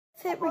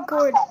hit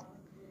record.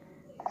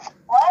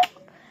 What?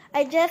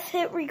 I just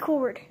hit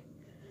record.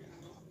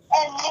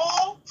 And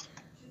me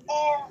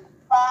in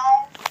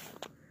 5.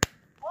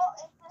 Well,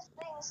 if this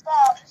thing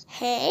stops.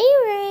 Hey,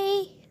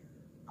 Ray.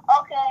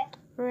 Okay.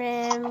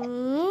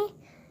 Remy.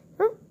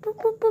 Boop, boop,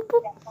 boop, boop,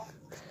 boop.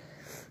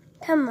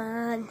 Come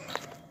on.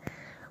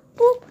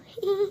 Boop.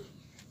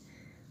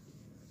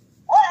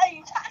 What are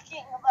you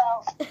talking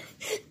about?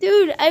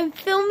 Dude, I'm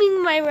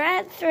filming my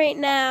rats right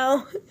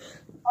now.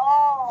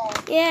 Oh.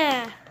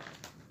 Yeah.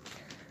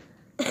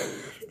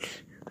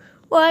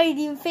 Why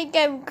do you think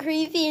I'm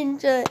crazy and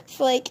just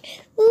like,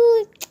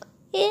 ooh,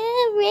 yeah,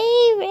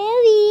 Ray,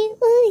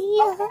 ooh,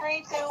 yeah.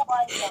 3, 2,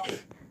 1, go.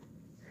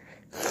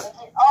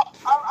 Oh,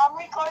 I'm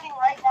recording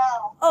right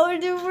now. Oh,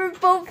 dude, we're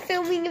both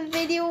filming a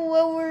video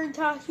while we're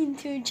talking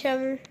to each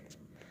other.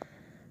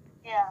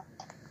 Yeah.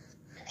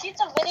 Keep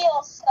the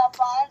video stuff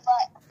on,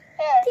 but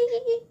here.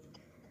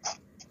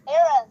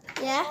 Aaron.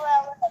 Yeah?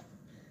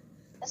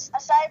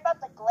 Sorry about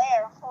the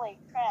glare. Holy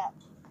crap.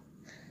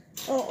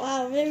 Oh,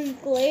 wow, there's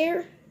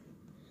glare?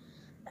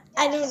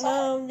 I don't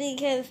know,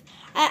 because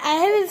I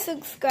haven't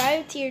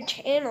subscribed to your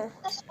channel.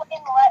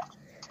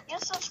 You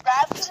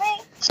subscribed to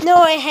me? No,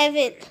 I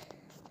haven't.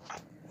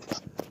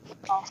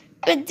 Oh.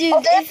 But dude,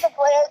 Oh, there's the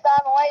glare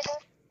down later.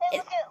 Hey,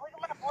 look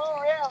at my blue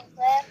rims,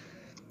 man.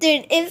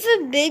 Dude, it's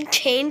a big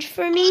change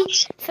for me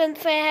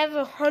since I have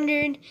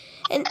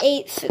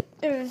 108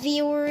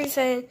 viewers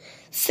and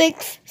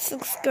 6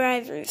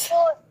 subscribers.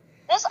 Well,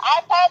 this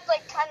iPad's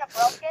like kind of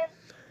broken,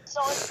 so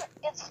it's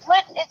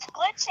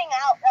glitching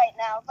out right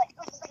now. It's like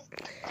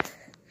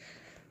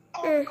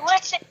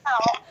glitching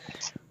out.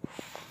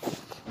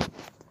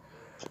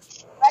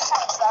 That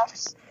kind of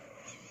sucks.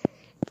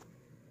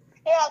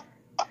 Here,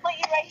 I'll put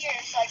you right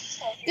here so I can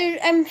show you. Dude,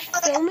 I'm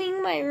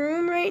filming my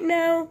room right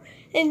now,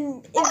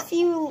 and if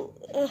you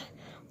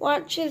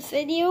watch this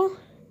video,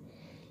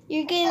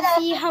 you're gonna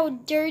see how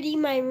dirty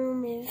my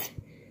room is.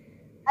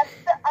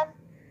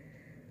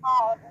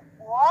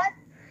 What?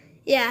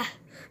 Yeah,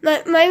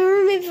 my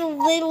room is a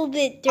little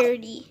bit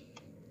dirty.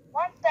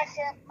 1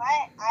 second,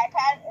 my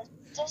iPad is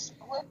just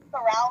flipped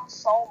around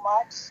so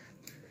much.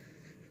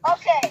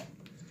 Okay,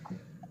 you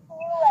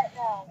right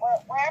now.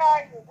 Where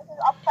are you? This is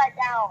upside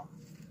down.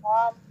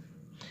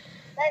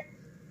 There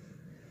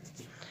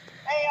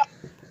you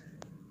go.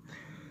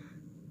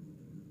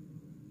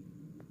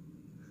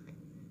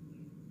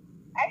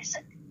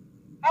 Actually,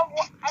 I'm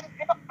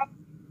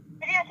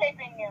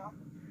videotaping you.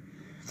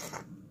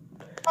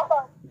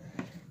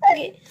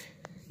 Okay.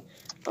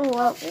 Oh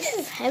wow, this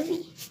is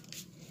heavy.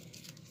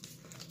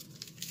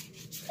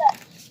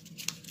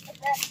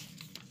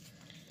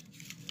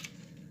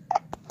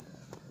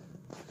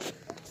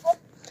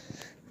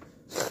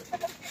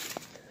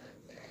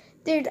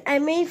 Dude, I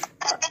made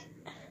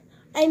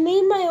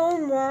my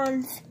own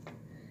wands.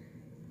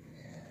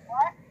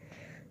 What?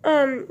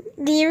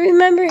 Do you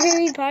remember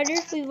Harry Potter?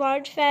 We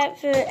watched that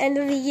for the end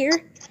of the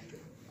year.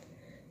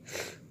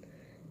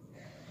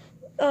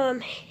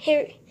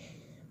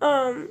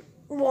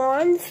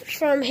 Wands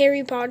from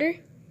Harry Potter.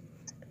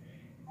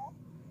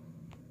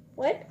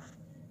 What?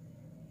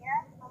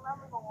 Yeah, I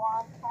remember the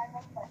wand kind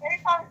of, but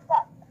Harry Potter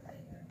stuff.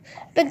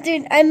 But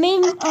dude, I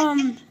made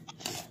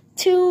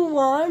 2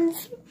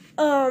 wands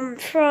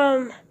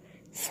from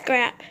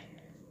scrap.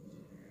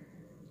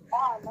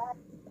 Oh, nice.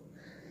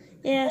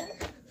 Yeah.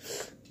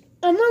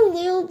 I'm a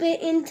little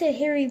bit into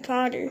Harry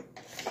Potter.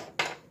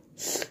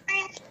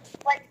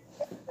 Like,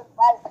 the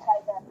light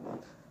kind of.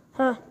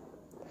 Huh.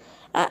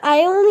 I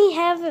only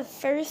have the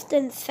first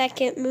and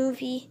second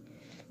movie.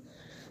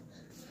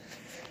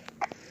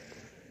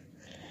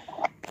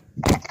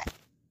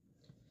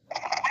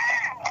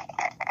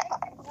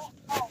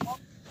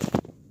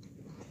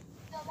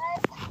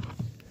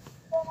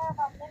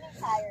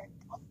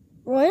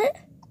 What?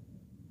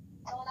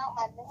 Filling out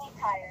my mini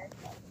tire.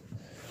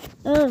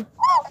 Oh.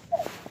 Oh,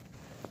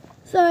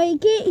 So I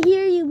can't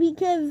hear you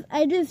because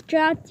I just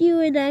dropped you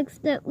and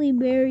accidentally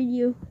buried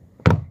you.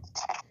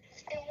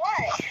 and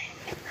what?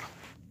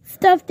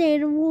 Stuffed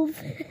animals.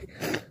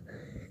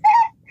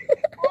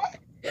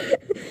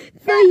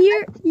 So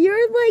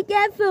you're like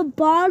at the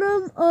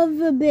bottom of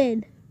the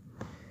bin.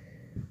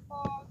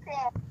 Oh,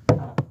 crap.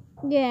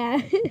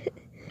 Yeah.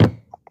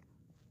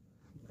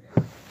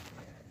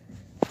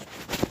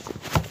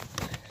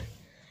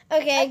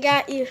 Okay, I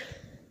got you.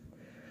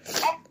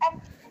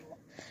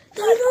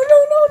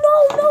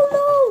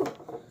 No.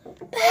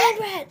 Bad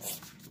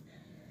rats.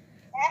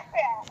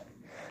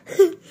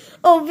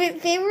 Oh,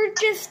 but they were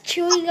just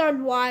chewing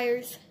on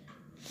wires.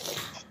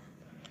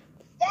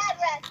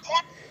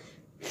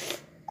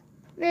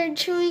 They're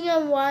chewing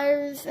on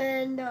wires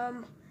and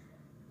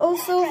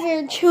also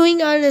they're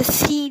chewing on a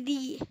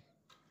CD.